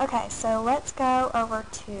 Okay, so let's go over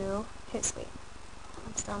to Hootsuite.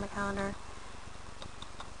 I'm still on the calendar.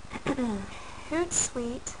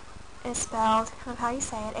 Hootsuite is spelled kind of how you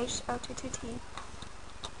say it, H-O-T-T-T,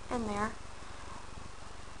 in there.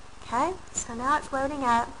 Okay, so now it's loading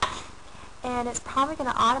up, and it's probably going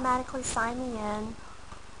to automatically sign me in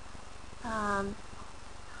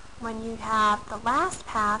when you have the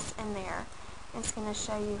LastPass in there. It's going to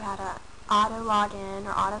show you how to auto log in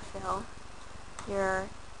or autofill your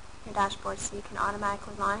dashboard so you can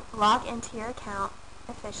automatically log into your account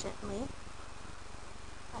efficiently.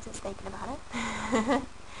 I was just thinking about it.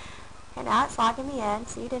 And now it's logging me in,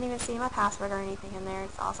 so you didn't even see my password or anything in there.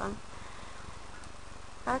 It's awesome.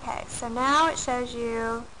 Okay, so now it shows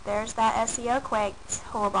you there's that SEO Quake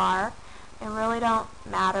toolbar. It really don't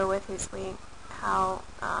matter with Hootsuite how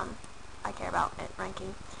I care about it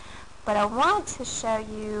ranking. But I want to show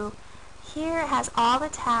you, here it has all the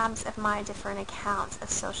tabs of my different accounts of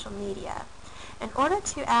social media. In order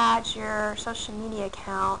to add your social media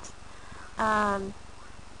account,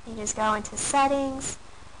 you just go into settings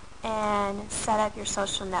and set up your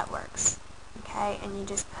social networks. Okay, and you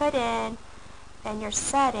just put in your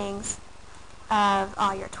settings of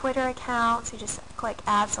all your Twitter accounts. You just click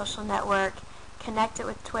add social network, connect it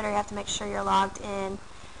with Twitter. You have to make sure you're logged in.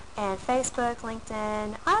 And Facebook,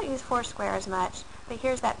 LinkedIn, I don't use Foursquare as much, but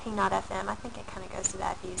here's that ping.fm. I think it kind of goes to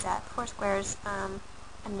that if you use that. Foursquare's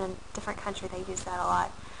in a different country, they use that a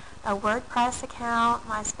lot. A WordPress account,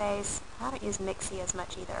 MySpace. I don't use Mixi as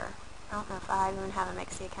much either. I don't know if I even have a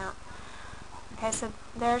Mixi account. Okay, so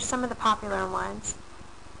there's some of the popular ones.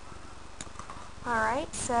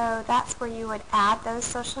 Alright, so that's where you would add those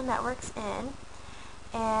social networks in.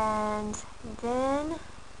 And then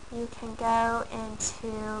you can go into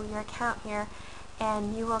your account here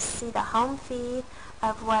and you will see the home feed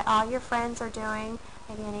of what all your friends are doing,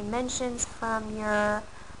 maybe any mentions from your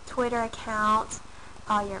Twitter account,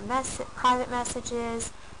 all your private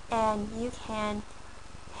messages, and you can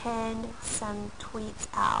pin some tweets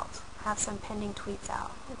out, have some pending tweets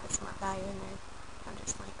out. Let me put some more value in there, not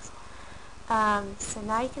just links. So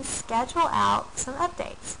now you can schedule out some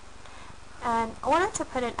updates. And in order to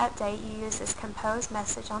put an update, you use this compose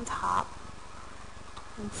message on top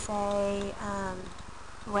and say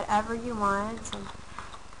whatever you want. And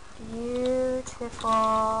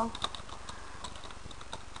beautiful,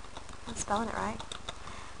 I'm spelling it right,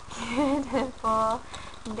 beautiful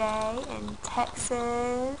day in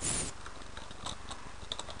Texas.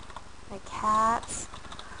 The cats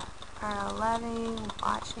are loving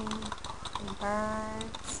watching the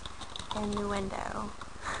birds in the window.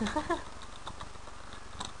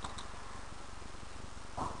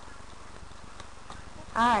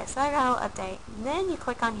 Alright, so I got a little update. Then you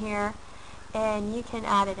click on here and you can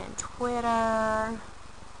add it in Twitter.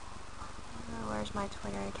 Where's my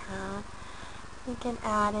Twitter account? You can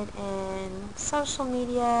add it in social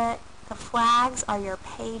media. The flags are your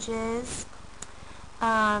pages.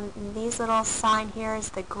 These little sign here is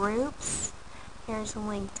the groups. Here's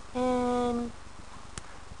LinkedIn.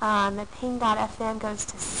 The ping.fm goes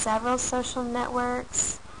to several social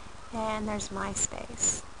networks. And there's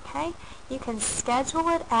MySpace. Okay? You can schedule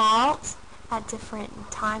it out at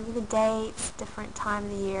different times of the dates, different time of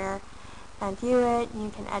the year, and view it. And you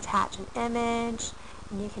can attach an image,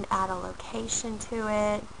 and you can add a location to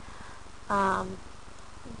it.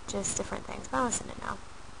 Just different things. But I'm going to send it now.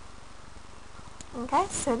 Okay,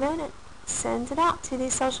 so then it sends it out to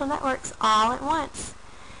these social networks all at once.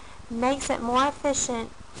 Makes it more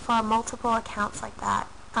efficient for multiple accounts like that.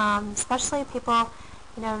 Especially people,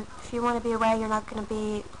 if you want to be away, you're not going to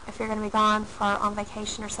be, if you're going to be gone on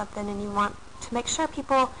vacation or something, and you want to make sure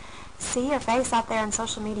people see your face out there on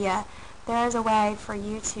social media, there is a way for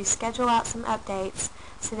you to schedule out some updates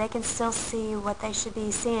so they can still see what they should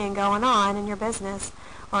be seeing going on in your business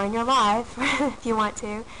or in your life if you want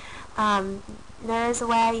to. There is a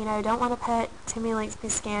way, don't want to put too many links, be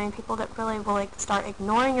scamming people that really will start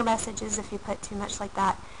ignoring your messages if you put too much like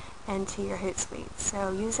that into your Hootsuite.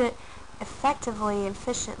 So use it effectively,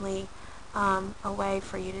 efficiently, a way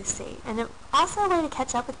for you to see. And also a way to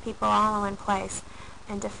catch up with people all in one place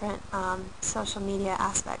in different social media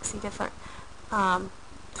aspects. See different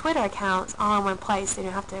Twitter accounts all in one place, so you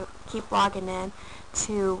don't have to keep logging in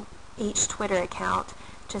to each Twitter account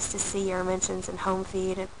just to see your mentions and home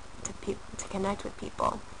feed to connect with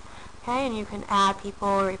people. Okay, and you can add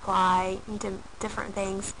people, reply, you do different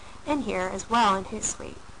things in here as well in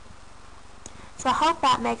Hootsuite. So I hope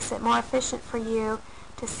that makes it more efficient for you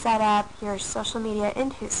to set up your social media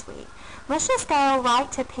in Hootsuite. Let's just go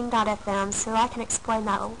right to ping.fm so I can explain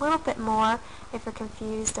that a little bit more if you're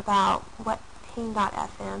confused about what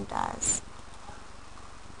ping.fm does.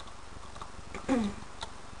 Okay,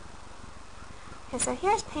 so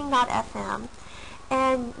here's ping.fm,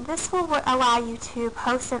 and this will allow you to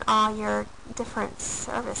post in all your different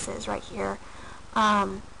services right here.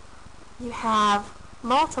 You have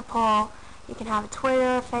multiple. You can have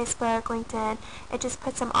Twitter, Facebook, LinkedIn. It just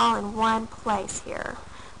puts them all in one place here.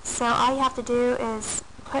 So all you have to do is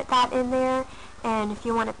put that in there, and if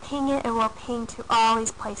you want to ping it, it will ping to all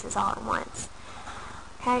these places all at once.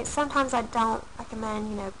 Okay, sometimes I don't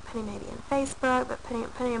recommend, putting maybe in Facebook, but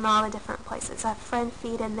putting them all in different places. I have friend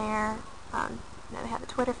feed in there. They have a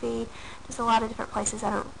Twitter feed. Just a lot of different places. I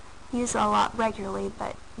don't use it a lot regularly,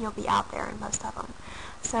 but you'll be out there in most of them.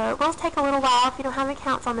 So it will take a little while if you don't have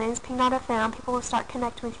accounts on these. Ping.fm, people will start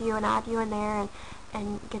connecting with you and add you in there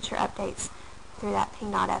and get your updates through that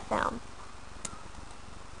ping.fm.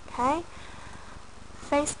 Okay.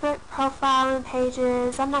 Facebook profile and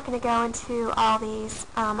pages. I'm not going to go into all these.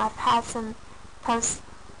 I've had some posts,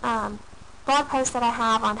 blog posts that I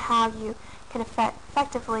have on how you can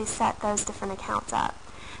effectively set those different accounts up.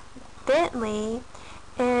 Bitly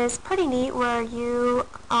is pretty neat, where you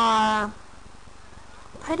are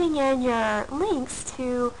putting in your links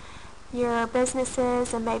to your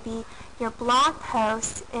businesses and maybe your blog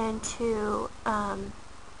posts into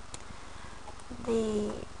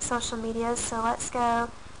the social media. So let's go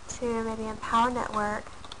to maybe Empower Network,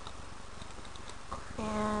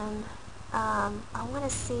 and I want to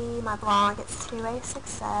see my blog. It's to a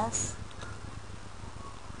success.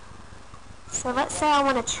 So let's say I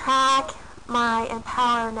want to track my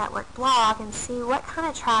Empower Network blog and see what kind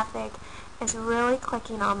of traffic is really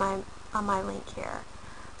clicking on my link here.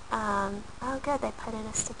 Oh good, they put in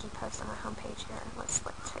a sticky post on my homepage here. Let's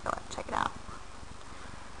check it out.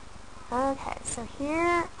 Okay, so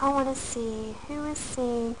here I want to see who is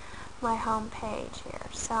seeing my home page here.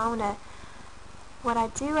 So what I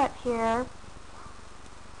do up here,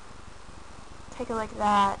 take a look at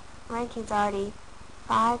that. Ranking's already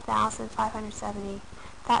 5,570.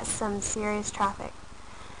 That's some serious traffic.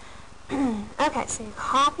 Okay, so you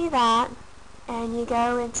copy that and you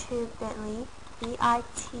go into Bitly,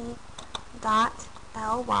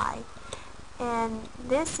 bit.ly, and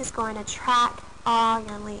this is going to track all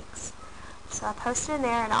your links. So I posted in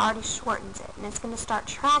there and it already shortens it, and it's going to start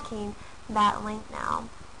tracking that link now.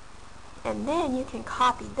 And then you can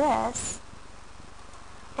copy this,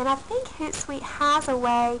 and I think Hootsuite has a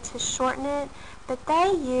way to shorten it, but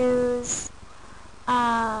they use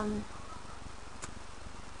a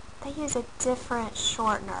different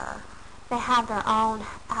shortener. They have their own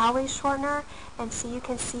Alecia shortener, and so you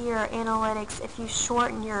can see your analytics if you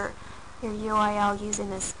shorten your URL using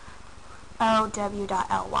this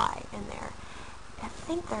ow.ly in there. I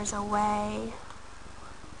think there's a way.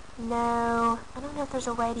 No, I don't know if there's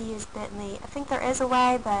a way to use Bitly. I think there is a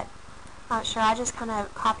way, but I'm not sure. I just kind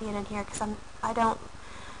of copy it in here because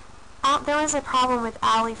there was a problem with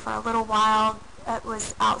Alecia for a little while. It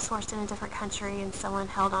was outsourced in a different country, and someone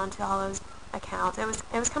held on to all those accounts. It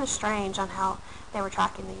was kind of strange on how they were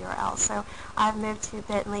tracking the URL. So I've moved to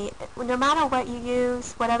Bitly. No matter what you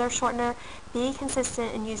use, what other shortener, be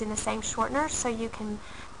consistent in using the same shortener so you can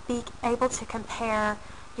be able to compare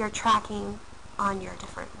your tracking on your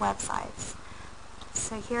different websites.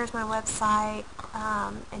 So here's my website,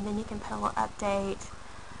 and then you can put a little update,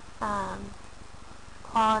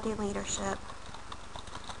 quality leadership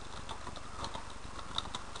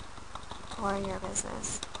for your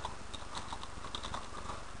business.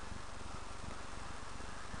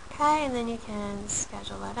 Okay, and then you can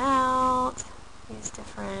schedule that out, use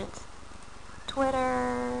different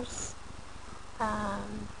Twitters,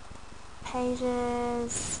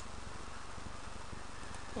 pages,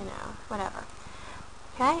 whatever.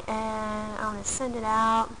 Okay, and I want to send it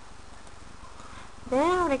out.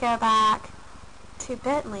 Then I want to go back to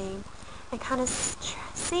Bitly and kind of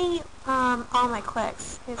see all my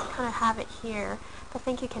clicks. You kind of have it here, but I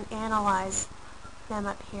think you can analyze them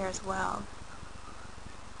up here as well.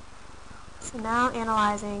 So now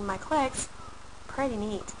analyzing my clicks, pretty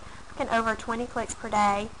neat. I get over 20 clicks per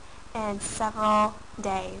day in several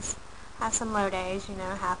days. I have some low days, it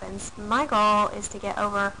happens. My goal is to get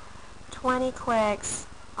over 20 clicks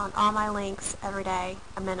on all my links every day,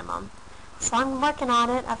 a minimum. So I'm working on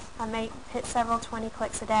it. I may hit several 20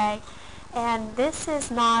 clicks a day. And this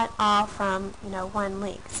is not all from, one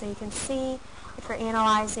link. So you can see if you're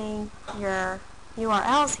analyzing your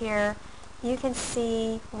URLs here, you can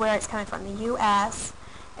see where it's coming from. The US,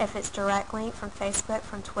 if it's direct link from Facebook,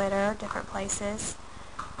 from Twitter, different places.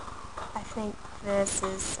 I think this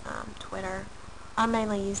is Twitter. I'm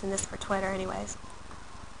mainly using this for Twitter anyways.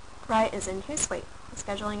 Right is in Hootsuite,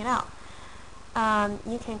 scheduling it out.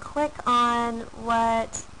 You can click on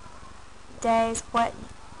what day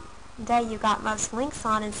you got most links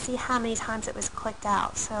on and see how many times it was clicked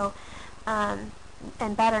out. So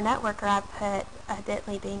in Better Networker, I put a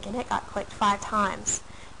bit.ly link and it got clicked 5 times.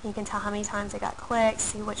 You can tell how many times it got clicked,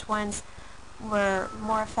 see which ones were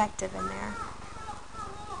more effective in there.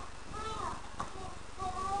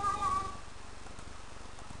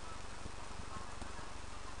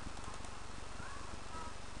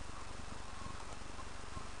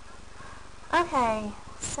 Okay,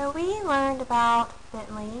 so we learned about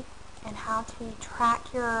bit.ly and how to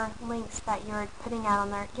track your links that you're putting out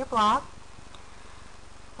on your blog.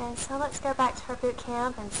 And so let's go back to our boot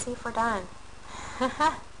camp and see if we're done.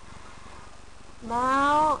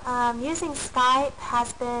 Now, using Skype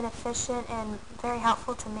has been efficient and very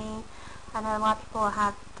helpful to me. I know a lot of people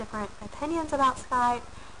have different opinions about Skype.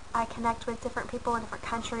 I connect with different people in different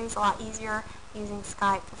countries a lot easier using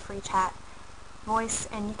Skype for free chat voice,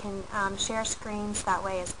 and you can share screens that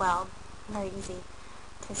way as well. Very easy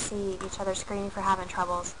to see each other's screen if you're having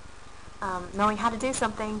troubles. Knowing how to do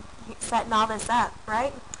something, setting all this up,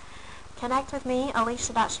 right? Connect with me,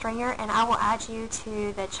 Alecia.Stringer, and I will add you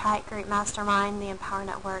to the chat group mastermind, the Empower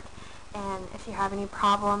Network. And if you have any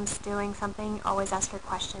problems doing something, always ask your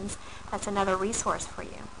questions. That's another resource for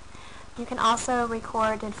you. You can also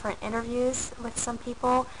record different interviews with some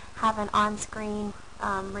people, have an on-screen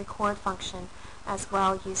record function as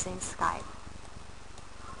well using Skype.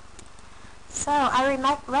 So I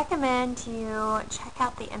recommend you check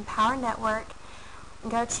out the Empower Network.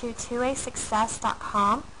 Go to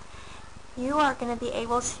 2asuccess.com. You are going to be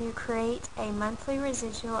able to create a monthly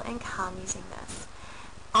residual income using this.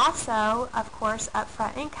 Also, of course,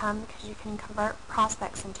 upfront income because you can convert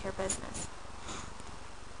prospects into your business.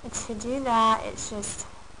 And to do that, it's just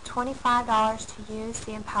 $25 to use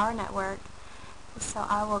the Empower Network. So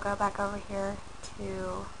I will go back over here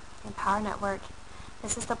to Empower Network.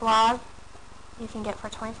 This is the blog you can get for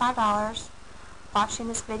 $25. Watching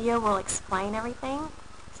this video will explain everything.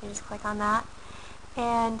 So you just click on that.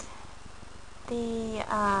 And the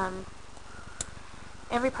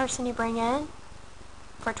every person you bring in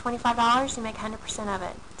for $25, you make 100% of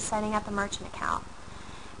it, setting up a merchant account.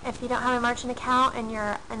 If you don't have a merchant account and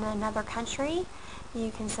you're in another country,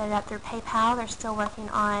 you can set it up through PayPal. They're still working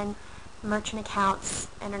on merchant accounts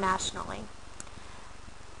internationally.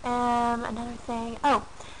 Another thing,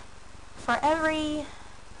 for every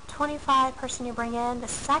 25 person you bring in, the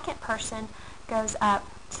second person goes up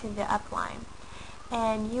to the upline.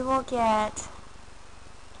 And you will get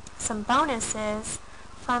some bonuses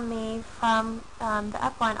from me from the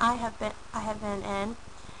upline I have been in.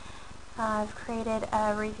 I've created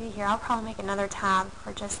a review here. I'll probably make another tab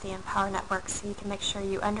for just the Empower Network so you can make sure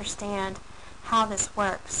you understand how this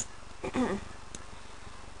works.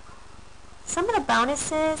 Some of the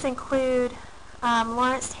bonuses include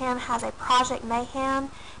Lawrence Tam has a Project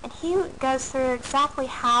Mayhem, and he goes through exactly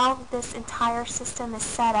how this entire system is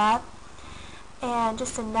set up and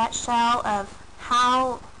just a nutshell of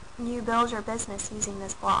how you build your business using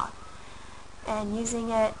this blog and using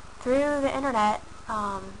it through the internet,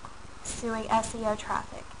 doing SEO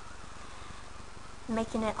traffic,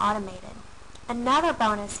 making it automated. Another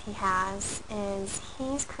bonus he has is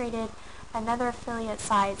he's created another affiliate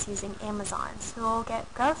sites using Amazon. So we'll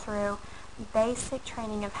go through basic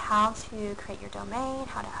training of how to create your domain,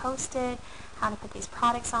 how to host it, how to put these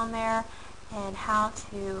products on there, and how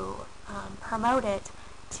to promote it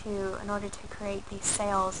in order to create these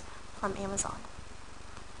sales from Amazon.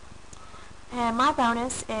 And my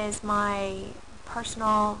bonus is my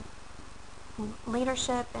personal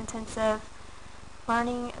leadership intensive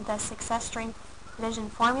learning the Success Dream Vision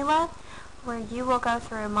Formula, where you will go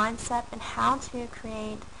through mindset and how to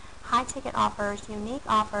create high-ticket offers, unique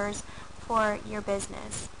offers for your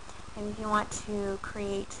business. And if you want to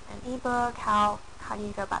create an ebook, how do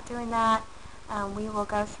you go about doing that? We will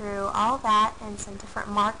go through all that and some different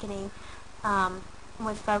marketing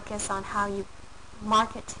with focus on how you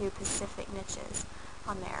market to specific niches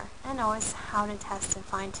on there, and always how to test and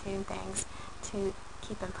fine-tune things to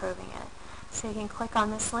keep improving it. So you can click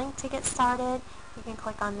on this link to get started. You can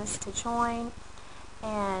click on this to join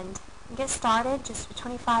and get started just for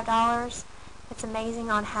 $25. It's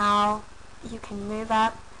amazing on how you can move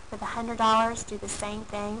up with $100, do the same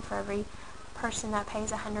thing for every person that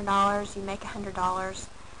pays $100. You make $100,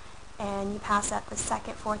 and you pass up the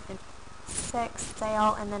 2nd, 4th, and 6th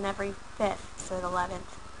sale, and then every 5th, so the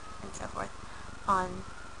 11th, and so forth, on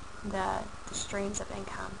the streams of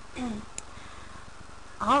income.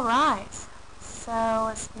 Alright, so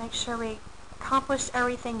let's make sure we accomplished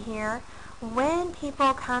everything here. When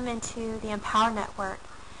people come into the Empower Network,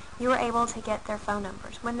 you are able to get their phone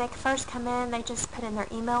numbers. When they first come in, they just put in their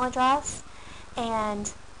email address,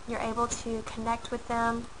 and you're able to connect with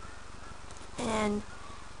them in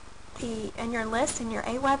your list, in your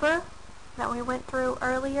AWeber that we went through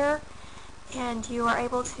earlier, and you are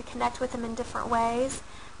able to connect with them in different ways.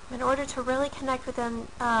 In order to really connect with them,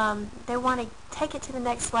 they want to take it to the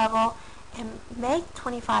next level and make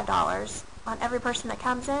 $25 on every person that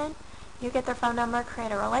comes in. You get their phone number,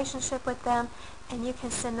 create a relationship with them, and you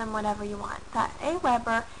can send them whatever you want. That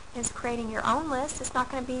AWeber is creating your own list. It's not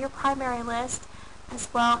going to be your primary list as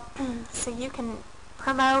well, so you can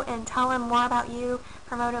promote and tell them more about you,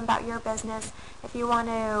 promote them about your business. If you want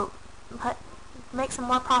to make some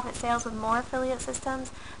more profit sales with more affiliate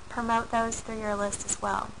systems, promote those through your list as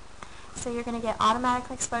well. So you're going to get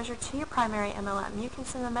automatic exposure to your primary MLM. You can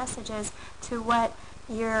send them messages to what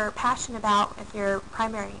you're passionate about with your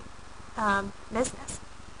primary business.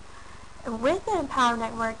 With the Empower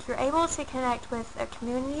Network, you're able to connect with a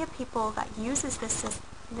community of people that uses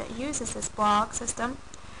this blog system.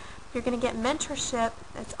 You're going to get mentorship.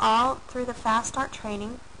 It's all through the Fast Start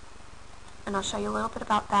training, and I'll show you a little bit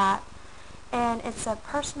about that. And it's a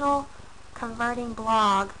personal converting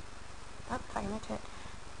blog. If I can get to it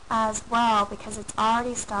as well, because it's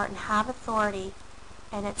already starting to have authority,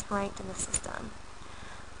 and it's ranked in the system.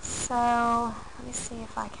 So let me see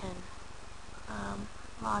if I can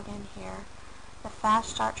log in here. The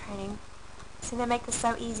Fast Start training. See, they make this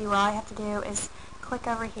so easy where all I have to do is click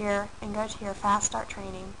over here and go to your Fast Start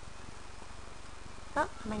training. Oh,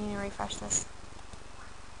 I might need to refresh this.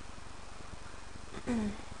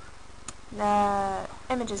 The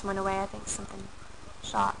images went away. I think something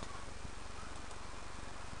shocked.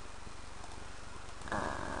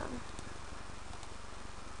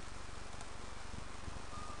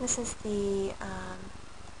 This is the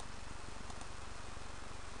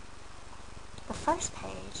first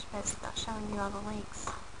page, but it's not showing you all the links.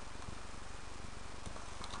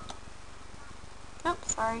 Oh,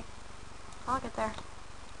 sorry. I'll get there.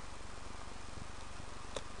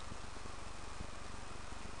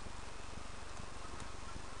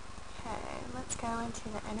 Okay, let's go into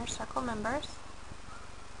the Inner Circle members.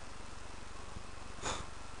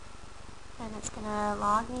 And it's going to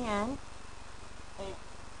log me in.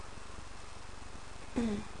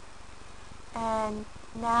 And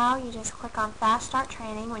now you just click on Fast Start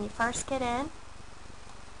Training when you first get in.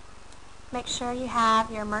 Make sure you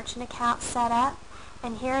have your merchant account set up.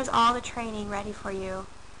 And here's all the training ready for you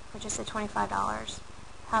for just the $25.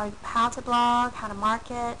 How to blog, how to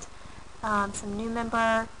market, some new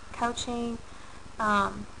member coaching,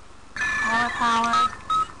 power,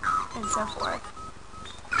 and so forth.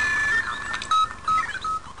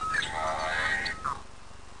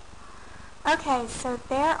 Okay, so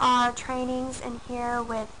there are trainings in here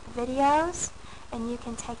with videos, and you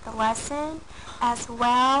can take the lesson, as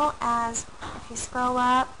well as, if you scroll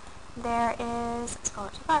up, there is, scroll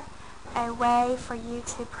up to the bottom, a way for you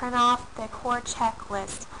to print off the core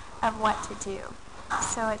checklist of what to do.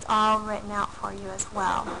 So it's all written out for you as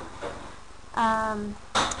well.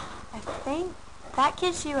 I think that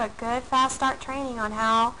gives you a good Fast Start training on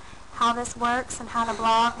how this works and how the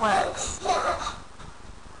blog works.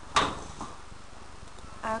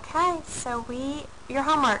 Okay, so your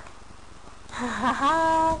homework.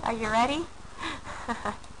 Are you ready?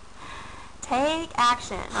 Take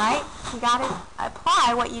action, right? You got to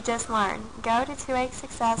apply what you just learned. Go to 2X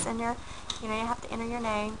Success, and you have to enter your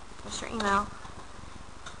name, just your email,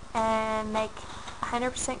 and make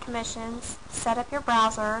 100% commissions. Set up your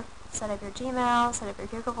browser, set up your Gmail, set up your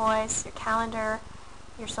Google Voice, your calendar,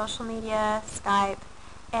 your social media, Skype,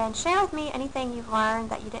 and share with me anything you've learned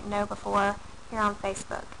that you didn't know before here on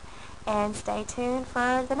Facebook. And stay tuned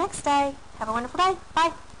for the next day. Have a wonderful day.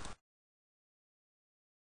 Bye.